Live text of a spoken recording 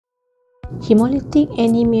Haemolytic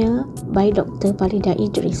Anemia by Dr. Farida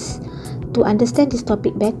Idris. To understand this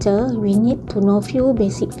topic better, we need to know few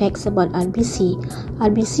basic facts about RBC.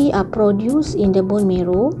 RBC are produced in the bone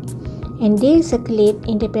marrow and they circulate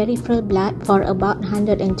in the peripheral blood for about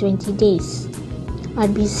 120 days.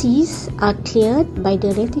 RBCs are cleared by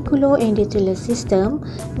the reticuloendothelial system,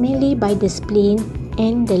 mainly by the spleen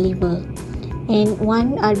and the liver. And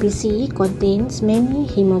one RBC contains many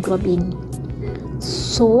hemoglobin.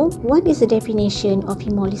 So, what is the definition of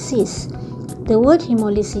hemolysis? The word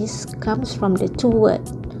hemolysis comes from the two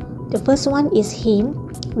words. The first one is heme,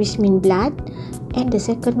 which means blood, and the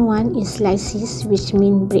second one is lysis, which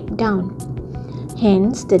means breakdown.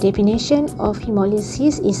 Hence, the definition of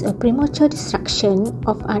hemolysis is a premature destruction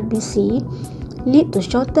of RBC lead to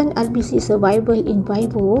shortened RBC survival in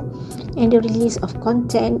vivo and the release of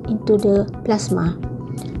content into the plasma.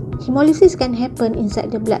 Hemolysis can happen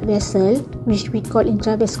inside the blood vessel, which we call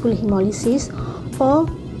intravascular hemolysis, or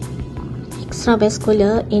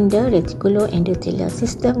extravascular in the reticuloendothelial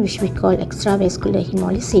system, which we call extravascular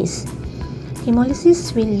hemolysis.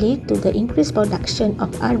 Hemolysis will lead to the increased production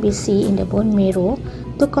of RBC in the bone marrow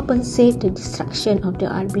to compensate the destruction of the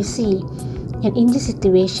RBC. And in this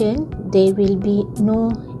situation, there will be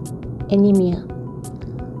no anemia.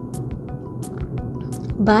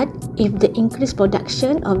 But if the increased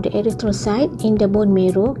production of the erythrocyte in the bone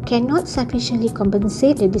marrow cannot sufficiently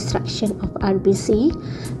compensate the destruction of RBC,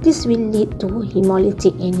 this will lead to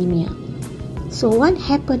hemolytic anemia. So what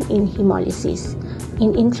happens in hemolysis?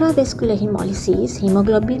 In intravascular hemolysis,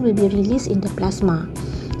 hemoglobin will be released in the plasma.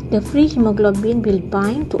 The free hemoglobin will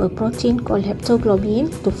bind to a protein called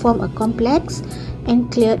haptoglobin to form a complex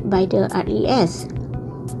and cleared by the RES.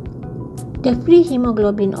 The free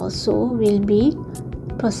hemoglobin also will be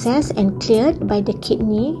processed and cleared by the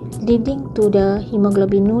kidney, leading to the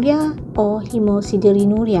hemoglobinuria or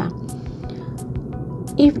hemosideриnuria.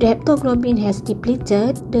 If the haptoglobin has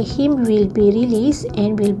depleted, the heme will be released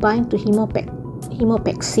and will bind to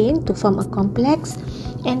hemopexin to form a complex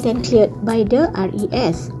and then cleared by the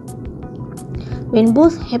RES. When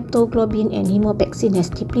both haptoglobin and hemopexin has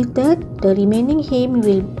depleted, the remaining heme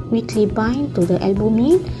will weakly bind to the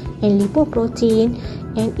albumin and lipoprotein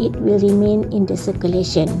and it will remain in the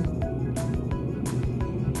circulation.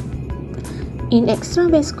 In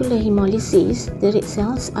extravascular hemolysis, the red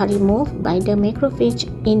cells are removed by the macrophage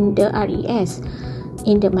in the RES.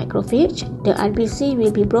 In the macrophage, the RBC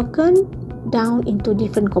will be broken down into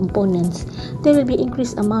different components. There will be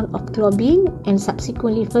increased amount of globin and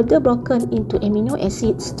subsequently further broken into amino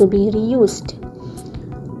acids to be reused.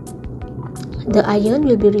 The iron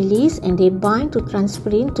will be released and they bind to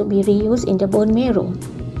transferrin to be reused in the bone marrow.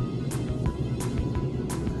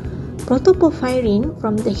 Protoporphyrin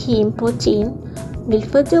from the heme protein will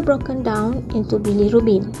further broken down into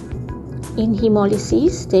bilirubin. In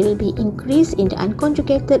hemolysis, there will be increase in the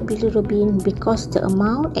unconjugated bilirubin because the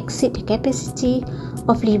amount exceeds the capacity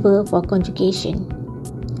of liver for conjugation.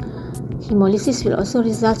 Hemolysis will also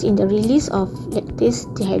result in the release of lactase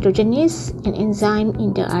dehydrogenase, an enzyme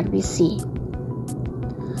in the RBC.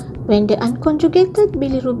 When the unconjugated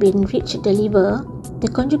bilirubin reaches the liver, the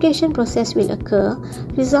conjugation process will occur,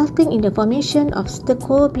 resulting in the formation of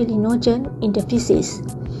stercobilinogen in the feces.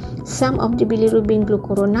 Some of the bilirubin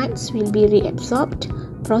glucuronides will be reabsorbed,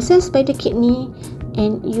 processed by the kidney,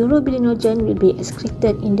 and urobilinogen will be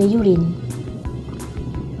excreted in the urine.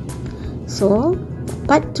 So,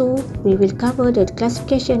 part 2, we will cover the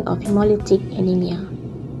classification of hemolytic anemia.